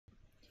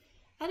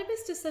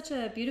AdaBoost is such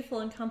a beautiful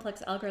and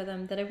complex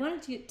algorithm that I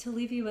wanted to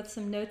leave you with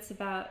some notes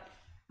about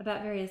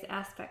various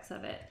aspects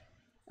of it.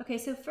 Okay,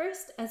 so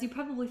first, as you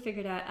probably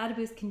figured out,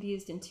 AdaBoost can be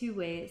used in two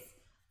ways.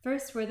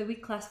 First, where the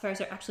weak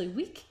classifiers are actually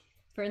weak.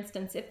 For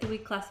instance, if the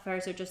weak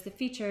classifiers are just the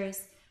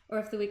features, or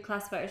if the weak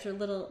classifiers are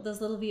those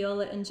little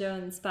Viola and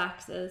Jones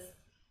boxes,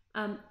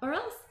 or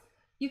else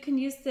you can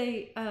use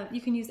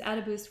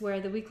AdaBoost where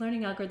the weak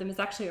learning algorithm is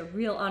actually a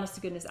real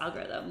honest-to-goodness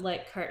algorithm,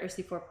 like CART or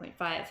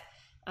C4.5.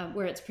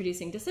 Where it's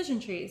producing decision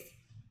trees,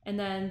 and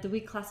then the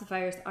weak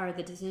classifiers are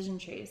the decision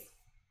trees.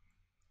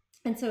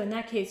 And so in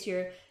that case,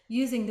 you're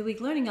using the weak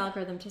learning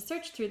algorithm to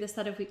search through the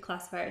set of weak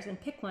classifiers and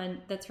pick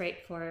one that's right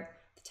for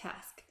the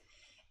task.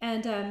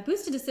 And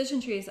boosted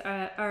decision trees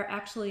are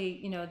actually,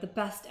 the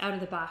best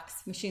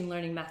out-of-the-box machine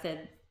learning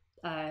method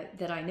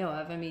that I know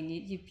of. I mean,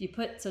 you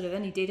put sort of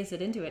any data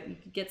set into it, and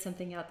you can get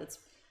something out that's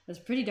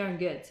pretty darn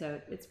good.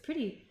 So it's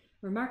pretty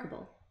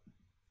remarkable.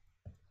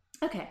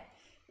 Okay,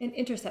 an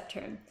intercept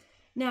term.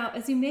 Now,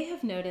 as you may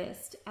have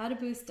noticed,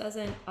 AdaBoost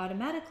doesn't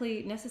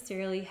automatically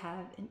necessarily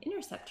have an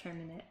intercept term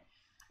in it.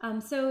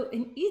 So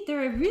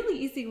there are really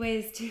easy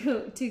ways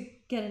to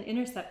get an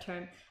intercept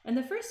term. And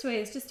the first way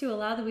is just to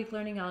allow the weak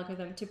learning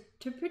algorithm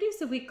to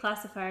produce a weak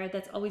classifier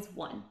that's always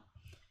 1.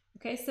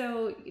 Okay,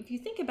 so if you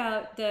think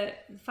about the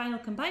final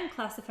combined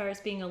classifier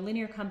as being a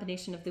linear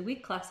combination of the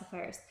weak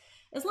classifiers,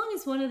 as long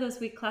as one of those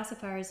weak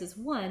classifiers is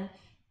 1,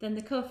 then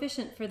the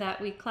coefficient for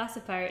that weak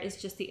classifier is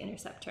just the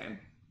intercept term.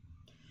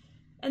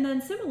 And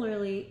then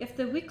similarly, if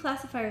the weak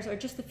classifiers are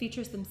just the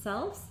features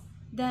themselves,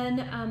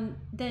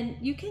 then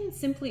you can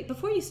simply,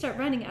 before you start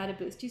running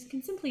AdaBoost, you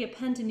can simply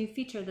append a new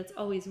feature that's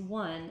always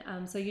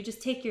 1. So you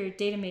just take your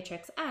data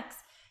matrix X,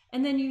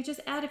 and then you just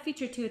add a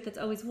feature to it that's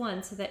always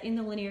 1, so that in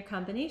the linear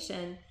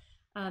combination,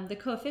 the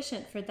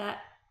coefficient for that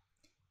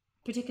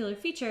particular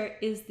feature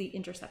is the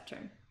intercept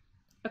term.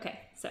 Okay,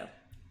 so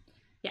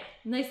yeah,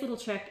 nice little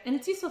trick, and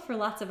it's useful for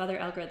lots of other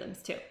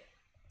algorithms too.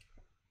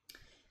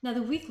 Now,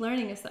 the weak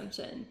learning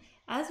assumption.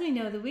 As we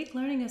know, the weak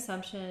learning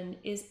assumption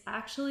is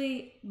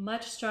actually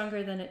much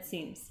stronger than it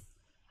seems.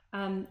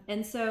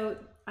 And so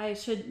I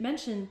should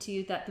mention to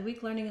you that the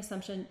weak learning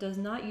assumption does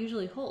not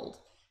usually hold.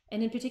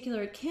 And in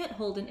particular, it can't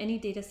hold in any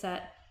data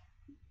set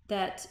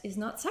that is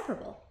not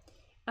separable.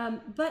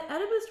 But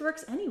AdaBoost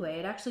works anyway.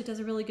 It actually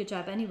does a really good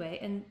job anyway.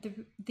 And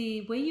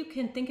the way you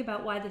can think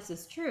about why this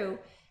is true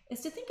is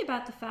to think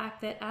about the fact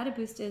that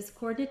AdaBoost is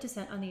coordinate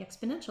descent on the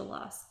exponential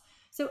loss.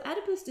 So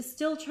AdaBoost is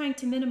still trying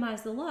to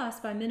minimize the loss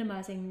by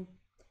minimizing,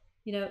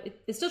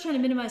 it's still trying to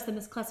minimize the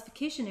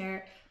misclassification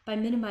error by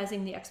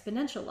minimizing the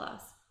exponential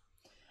loss.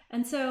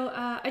 And so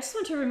I just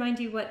want to remind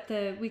you what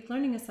the weak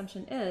learning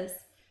assumption is,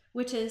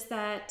 which is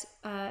that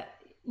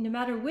no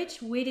matter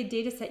which weighted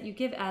data set you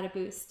give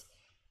AdaBoost,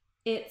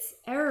 its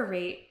error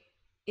rate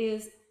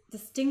is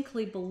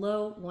distinctly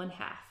below 1/2.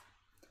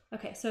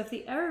 Okay, so if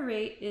the error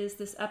rate is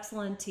this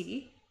epsilon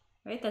t,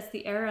 right, that's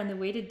the error on the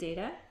weighted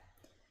data,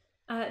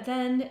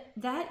 then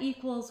that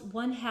equals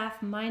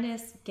 1/2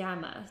 minus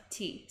gamma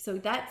t. So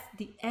that's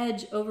the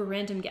edge over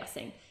random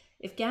guessing.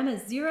 If gamma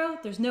is 0,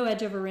 there's no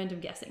edge over random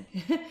guessing.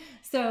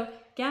 So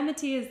gamma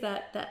t is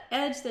that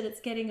edge that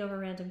it's getting over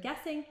random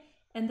guessing.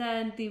 And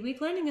then the weak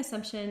learning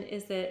assumption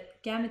is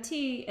that gamma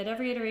t at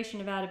every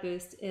iteration of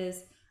AdaBoost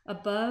is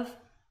above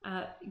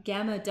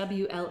gamma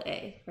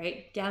WLA,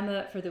 right?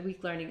 Gamma for the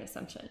weak learning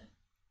assumption.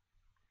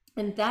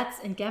 And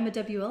gamma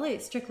WLA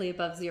is strictly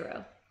above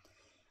 0.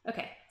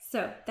 Okay,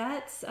 so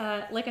that's,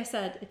 like I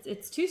said,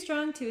 it's too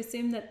strong to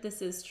assume that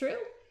this is true.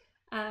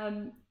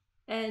 But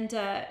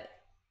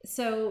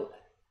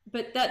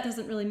that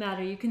doesn't really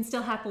matter. You can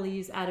still happily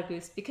use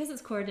AdaBoost because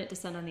it's coordinate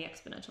descent on the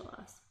exponential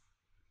loss.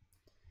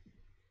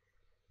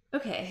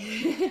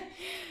 Okay,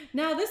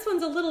 now this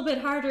one's a little bit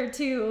harder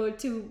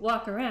to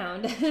walk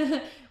around,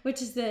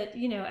 which is that,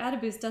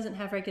 AdaBoost doesn't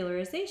have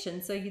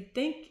regularization, so you'd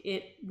think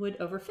it would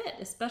overfit,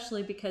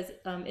 especially because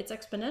its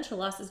exponential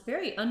loss is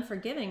very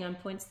unforgiving on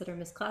points that are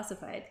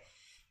misclassified.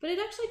 But it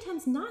actually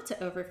tends not to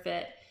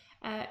overfit.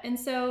 And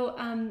so,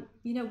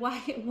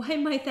 why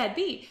might that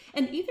be?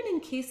 And even in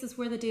cases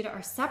where the data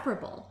are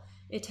separable,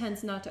 it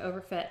tends not to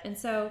overfit. And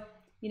so,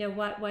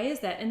 why is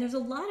that? And there's a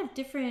lot of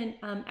different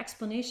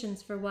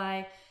explanations for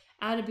why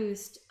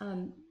AdaBoost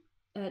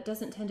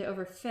doesn't tend to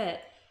overfit.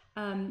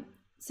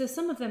 So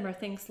some of them are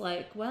things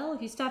like, well,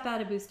 if you stop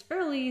AdaBoost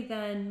early,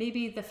 then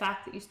maybe the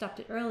fact that you stopped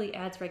it early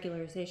adds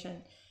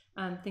regularization,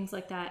 things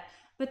like that.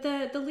 But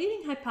the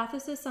leading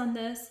hypothesis on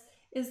this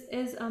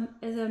is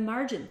a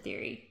margin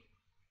theory.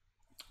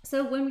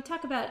 So when we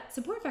talk about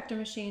support vector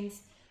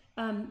machines,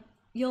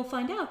 you'll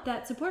find out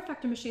that support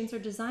vector machines are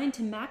designed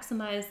to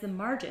maximize the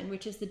margin,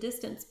 which is the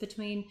distance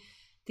between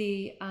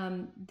the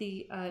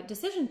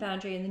decision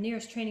boundary and the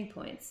nearest training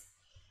points.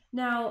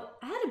 Now,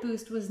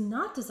 AdaBoost was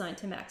not designed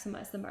to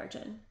maximize the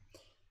margin.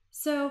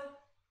 So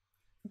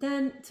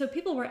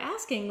people were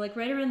asking, like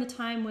right around the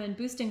time when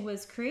boosting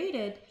was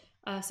created,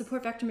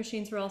 support vector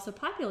machines were also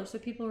popular. So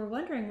people were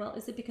wondering, well,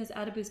 is it because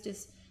AdaBoost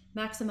is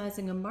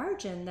maximizing a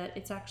margin that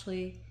it's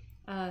actually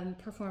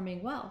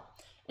performing well?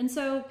 And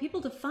so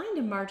people defined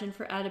a margin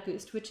for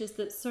AdaBoost, which is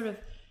the sort of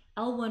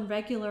L1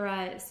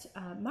 regularized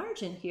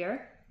margin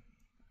here.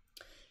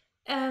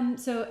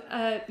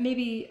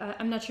 Maybe,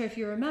 I'm not sure if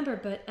you remember,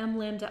 but m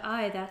lambda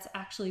I, that's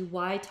actually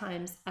y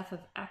times f of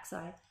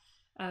xi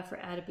for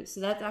AdaBoost. So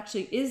that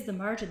actually is the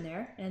margin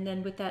there. And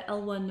then with that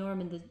L1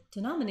 norm in the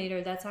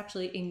denominator, that's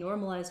actually a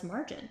normalized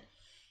margin.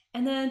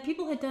 And then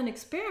people had done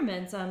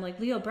experiments, like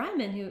Leo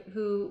Breiman,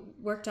 who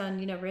worked on,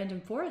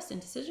 random forest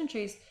and decision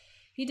trees.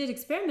 He did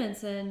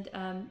experiments, and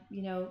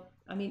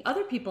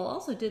other people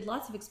also did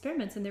lots of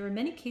experiments, and there were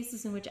many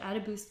cases in which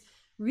AdaBoost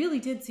really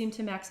did seem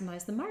to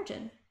maximize the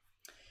margin.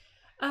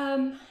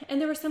 And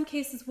there were some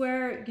cases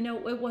where,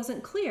 it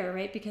wasn't clear,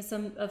 right? Because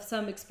of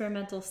some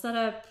experimental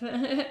setup,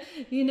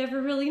 you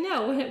never really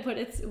know what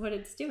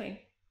it's doing.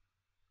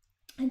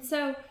 And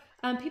so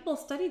people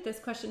studied this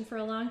question for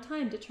a long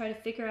time to try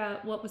to figure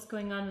out what was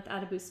going on with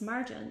AdaBoost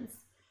margins.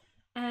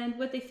 And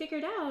what they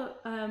figured out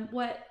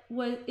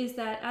is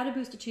that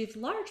AdaBoost achieves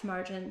large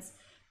margins,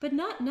 but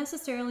not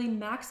necessarily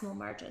maximal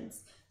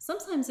margins.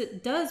 Sometimes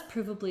it does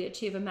provably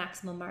achieve a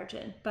maximal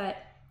margin, but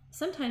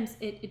sometimes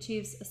it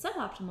achieves a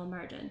suboptimal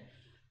margin.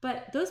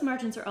 But those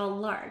margins are all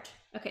large.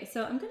 Okay,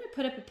 so I'm going to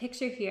put up a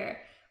picture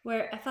here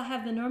where if I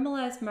have the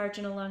normalized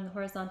margin along the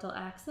horizontal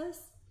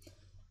axis,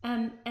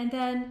 and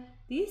then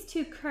these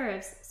two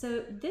curves,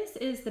 so this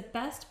is the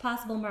best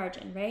possible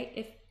margin,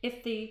 right?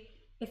 If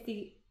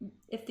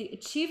the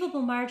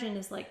achievable margin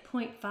is like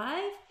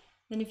 0.5,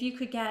 then if you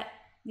could get,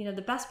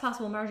 the best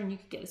possible margin you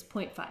could get is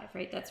 0.5,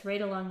 right? That's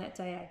right along that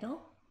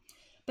diagonal.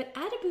 But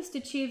AdaBoost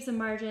achieves a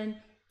margin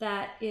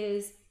that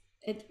is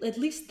at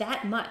least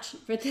that much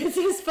for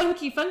this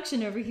funky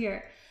function over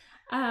here.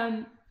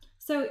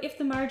 So if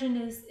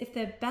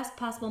the best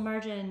possible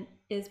margin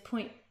is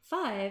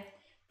 0.5,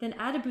 then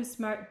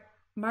AdaBoost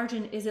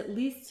margin is at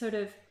least sort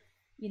of,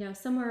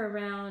 somewhere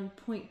around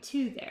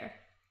 0.2 there.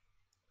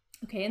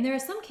 Okay, and there are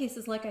some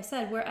cases, like I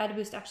said, where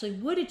AdaBoost actually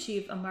would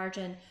achieve a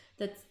margin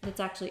that's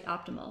actually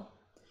optimal.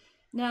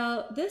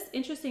 Now, this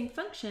interesting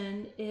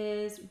function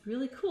is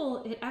really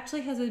cool. It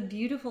actually has a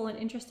beautiful and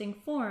interesting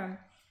form.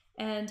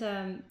 And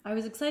I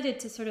was excited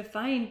to sort of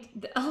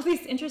find all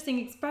these interesting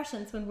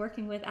expressions when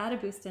working with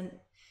AdaBoost and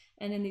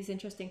in these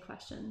interesting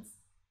questions.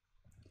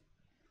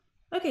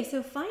 Okay,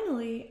 so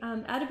finally,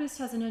 AdaBoost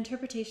has an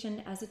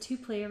interpretation as a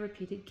two-player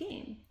repeated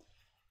game.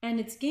 And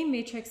its game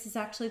matrix is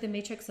actually the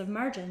matrix of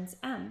margins,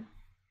 M.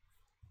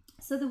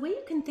 So the way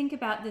you can think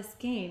about this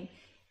game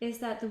is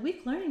that the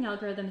weak learning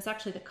algorithm is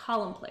actually the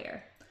column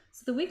player.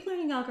 So the weak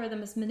learning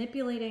algorithm is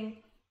manipulating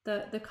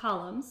the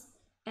columns,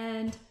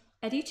 and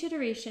at each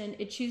iteration,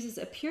 it chooses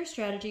a pure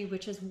strategy,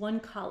 which is one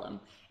column.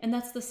 And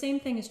that's the same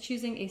thing as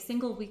choosing a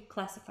single weak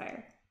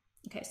classifier.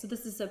 Okay, so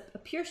this is a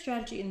pure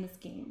strategy in this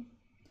game.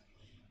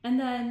 And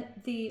then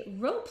the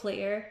row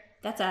player,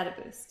 that's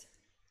AdaBoost.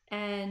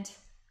 And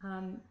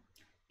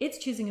it's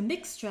choosing a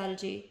mixed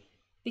strategy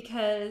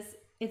because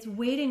it's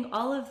weighting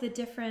all of the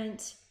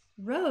different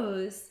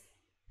rows,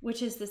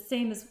 which is the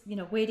same as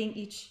weighting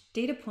each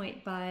data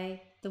point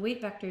by the weight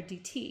vector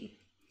dt.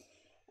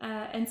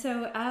 And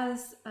so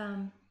as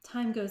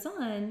time goes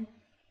on,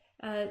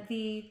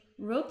 the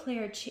row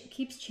player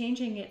keeps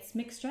changing its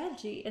mixed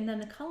strategy, and then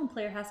the column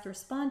player has to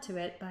respond to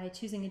it by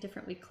choosing a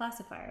different weak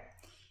classifier.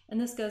 And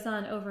this goes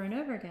on over and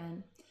over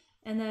again.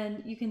 And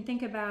then you can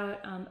think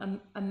about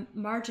a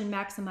margin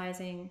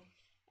maximizing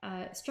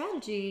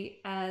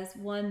strategy as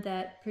one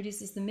that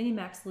produces the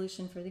minimax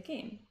solution for the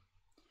game,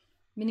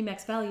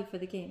 minimax value for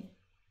the game.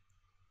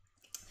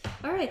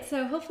 All right,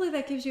 so hopefully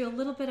that gives you a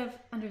little bit of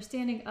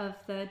understanding of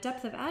the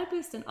depth of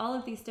AdaBoost and all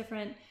of these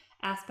different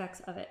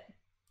aspects of it.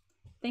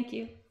 Thank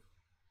you.